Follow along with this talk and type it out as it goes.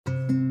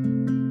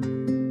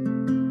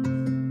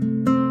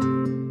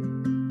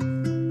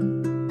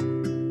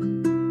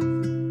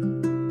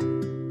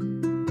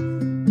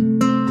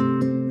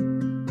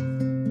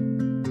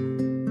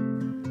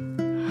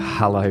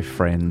Hello,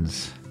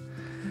 friends.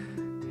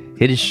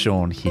 It is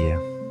Sean here.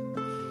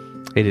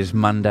 It is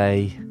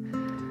Monday,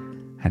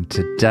 and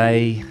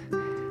today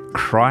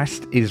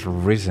Christ is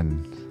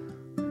risen.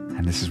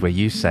 And this is where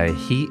you say,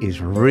 He is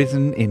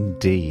risen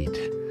indeed.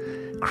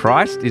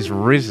 Christ is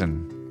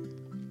risen.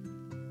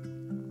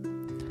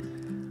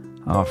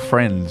 Oh,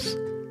 friends,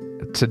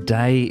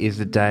 today is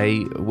a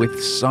day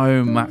with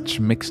so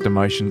much mixed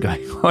emotion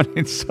going on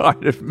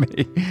inside of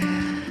me.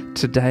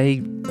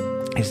 Today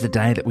is the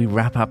day that we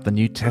wrap up the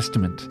New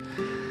Testament.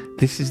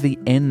 This is the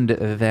end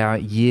of our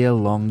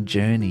year-long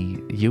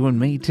journey, you and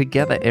me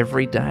together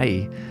every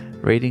day,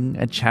 reading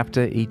a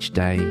chapter each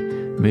day,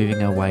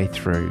 moving our way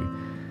through.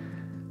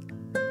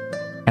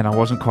 And I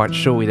wasn't quite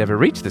sure we'd ever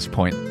reach this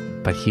point,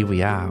 but here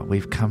we are.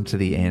 We've come to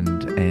the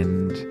end,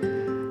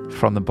 and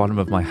from the bottom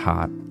of my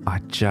heart, I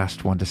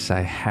just want to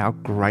say how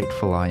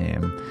grateful I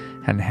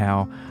am and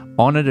how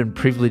honoured and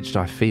privileged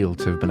I feel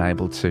to have been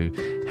able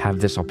to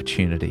have this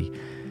opportunity,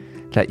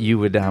 that you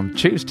would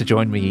choose to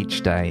join me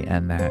each day,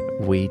 and that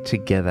we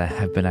together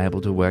have been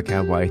able to work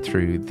our way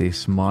through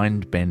this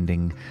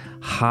mind-bending,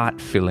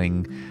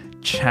 heart-filling,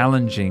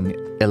 challenging,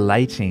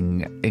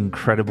 elating,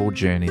 incredible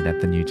journey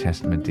that the New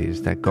Testament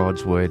is, that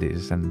God's Word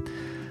is, and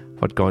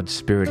what God's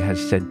Spirit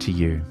has said to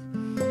you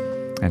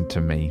and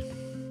to me.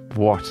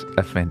 What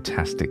a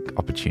fantastic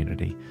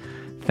opportunity.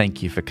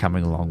 Thank you for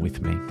coming along with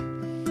me.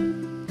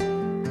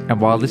 And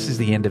while this is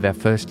the end of our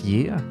first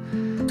year,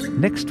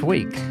 next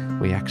week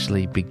we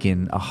actually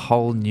begin a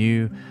whole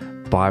new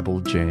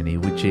Bible journey,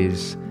 which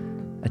is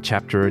a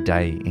chapter a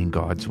day in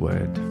God's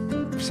Word.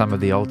 Some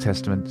of the Old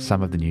Testament,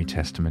 some of the New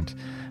Testament,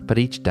 but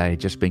each day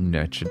just being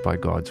nurtured by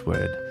God's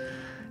Word.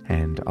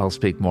 And I'll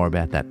speak more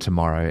about that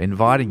tomorrow,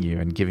 inviting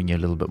you and giving you a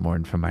little bit more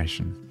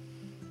information.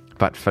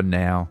 But for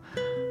now,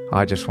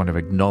 I just want to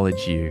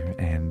acknowledge you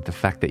and the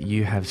fact that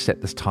you have set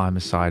this time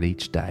aside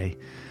each day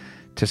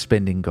to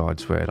spend in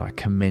God's Word. I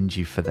commend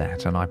you for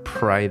that, and I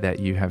pray that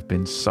you have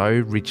been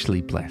so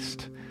richly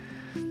blessed.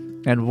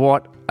 And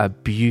what a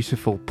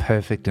beautiful,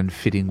 perfect and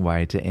fitting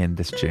way to end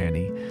this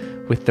journey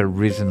with the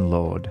risen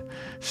Lord.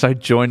 So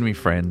join me,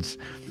 friends,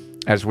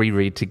 as we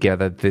read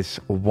together this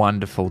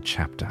wonderful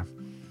chapter,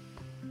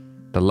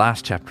 the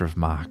last chapter of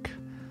Mark,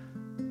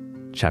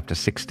 chapter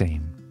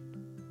 16.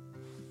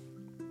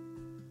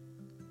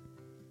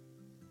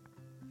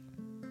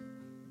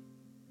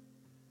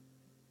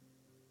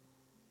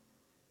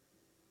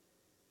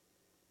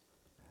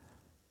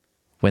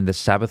 When the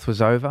Sabbath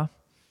was over,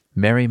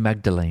 Mary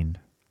Magdalene,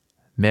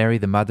 Mary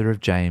the mother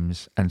of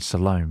James, and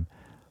Salome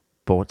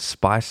bought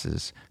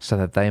spices so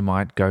that they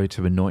might go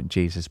to anoint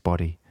Jesus'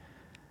 body.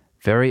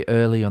 Very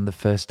early on the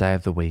first day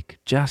of the week,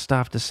 just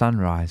after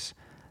sunrise,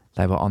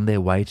 they were on their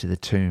way to the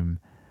tomb,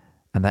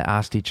 and they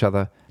asked each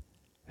other,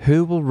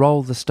 "Who will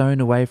roll the stone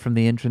away from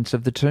the entrance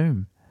of the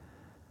tomb?"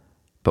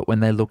 But when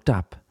they looked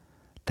up,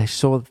 they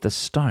saw that the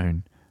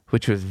stone,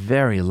 which was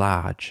very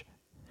large,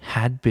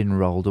 had been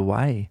rolled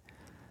away.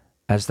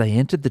 As they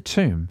entered the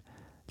tomb,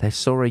 they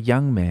saw a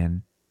young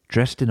man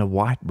dressed in a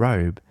white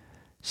robe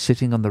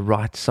sitting on the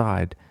right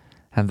side,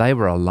 and they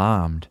were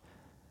alarmed.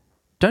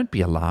 "Don't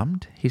be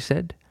alarmed," he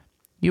said.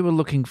 "You are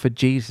looking for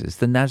Jesus,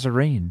 the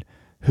Nazarene,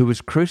 who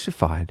was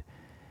crucified.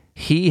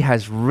 He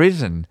has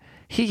risen.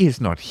 He is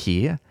not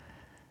here.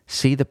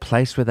 See the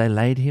place where they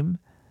laid him?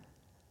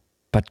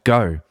 But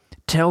go,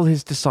 tell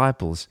his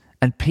disciples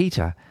and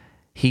Peter,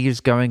 he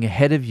is going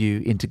ahead of you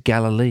into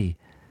Galilee.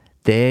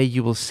 There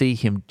you will see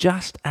him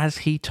just as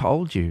he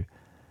told you."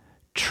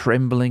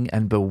 Trembling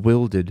and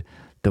bewildered,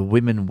 the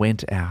women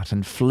went out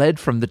and fled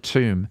from the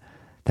tomb.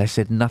 They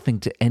said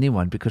nothing to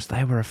anyone because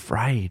they were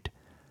afraid.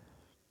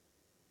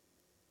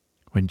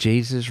 When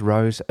Jesus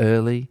rose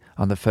early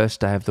on the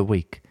first day of the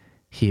week,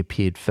 he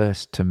appeared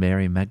first to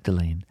Mary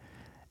Magdalene,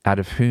 out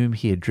of whom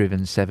he had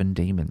driven 7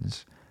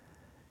 demons.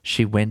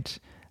 She went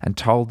and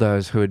told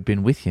those who had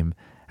been with him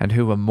and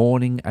who were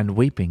mourning and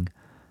weeping.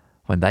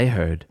 When they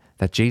heard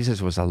that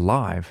Jesus was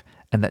alive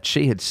and that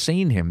she had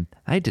seen him,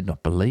 they did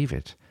not believe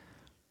it.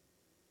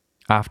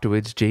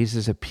 Afterwards,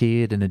 Jesus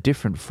appeared in a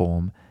different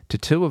form to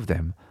 2 of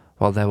them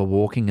while they were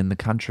walking in the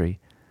country.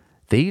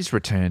 These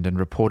returned and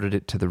reported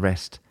it to the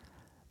rest,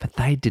 but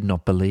they did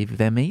not believe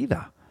them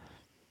either.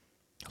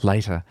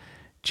 Later,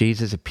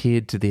 Jesus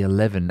appeared to the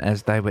 11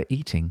 as they were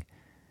eating.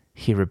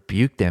 He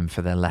rebuked them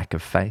for their lack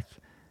of faith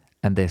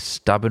and their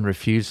stubborn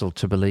refusal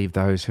to believe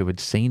those who had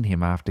seen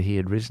him after he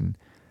had risen.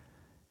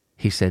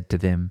 He said to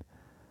them,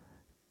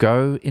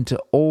 "Go into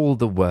all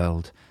the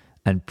world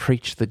and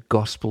preach the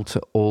gospel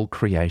to all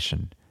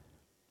creation.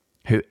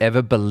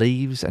 Whoever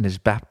believes and is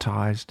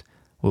baptized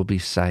will be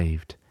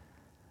saved,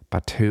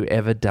 but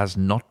whoever does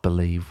not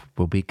believe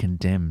will be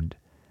condemned.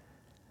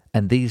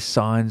 And these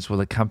signs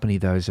will accompany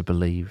those who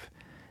believe.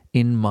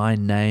 In my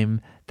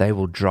name they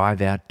will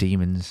drive out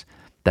demons.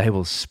 They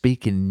will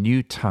speak in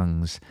new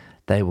tongues.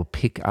 They will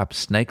pick up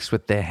snakes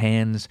with their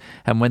hands,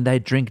 and when they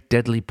drink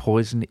deadly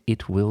poison,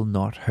 it will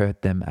not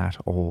hurt them at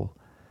all.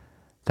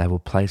 They will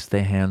place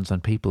their hands on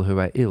people who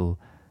are ill,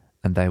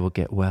 and they will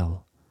get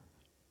well."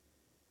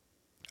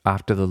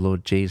 After the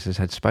Lord Jesus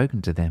had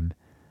spoken to them,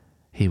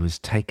 he was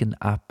taken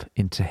up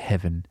into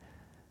heaven,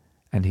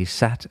 and he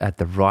sat at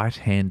the right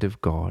hand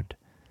of God.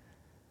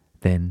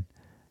 Then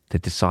the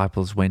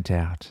disciples went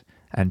out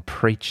and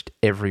preached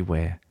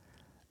everywhere,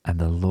 and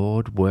the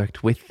Lord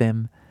worked with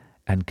them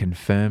and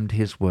confirmed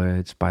his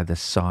words by the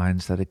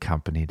signs that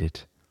accompanied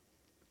it.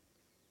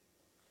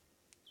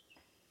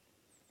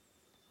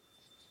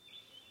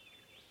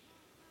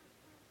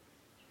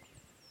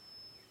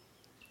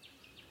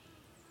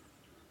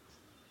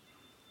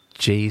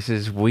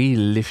 Jesus, we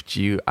lift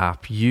you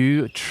up.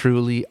 You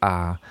truly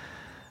are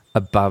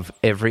above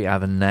every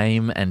other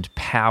name and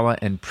power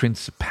and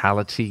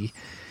principality.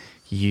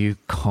 You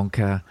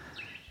conquer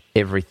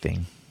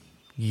everything.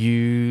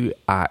 You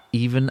are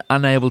even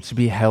unable to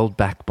be held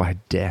back by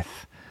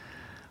death.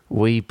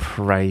 We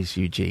praise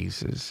you,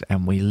 Jesus,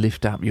 and we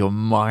lift up your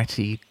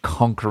mighty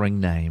conquering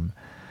name.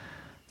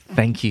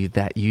 Thank you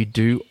that you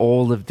do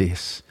all of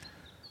this,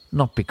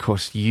 not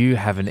because you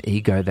have an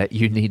ego that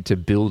you need to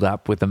build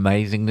up with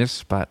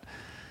amazingness, but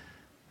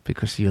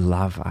because you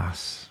love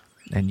us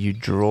and you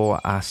draw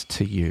us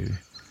to you.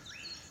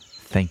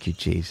 Thank you,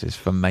 Jesus,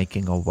 for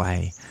making a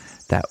way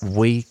that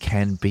we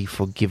can be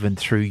forgiven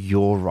through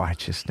your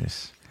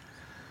righteousness.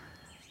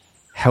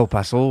 Help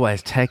us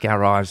always take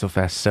our eyes off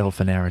ourselves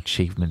and our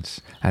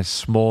achievements, as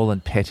small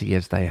and petty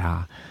as they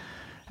are,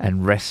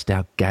 and rest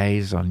our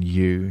gaze on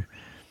you,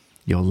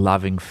 your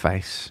loving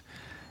face,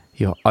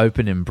 your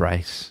open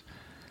embrace,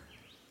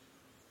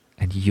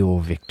 and your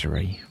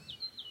victory.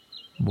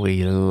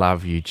 We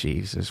love you,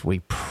 Jesus. We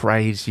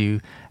praise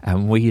you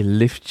and we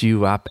lift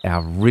you up,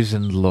 our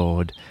risen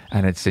Lord.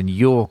 And it's in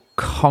your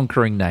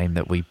conquering name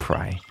that we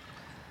pray.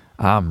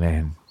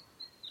 Amen.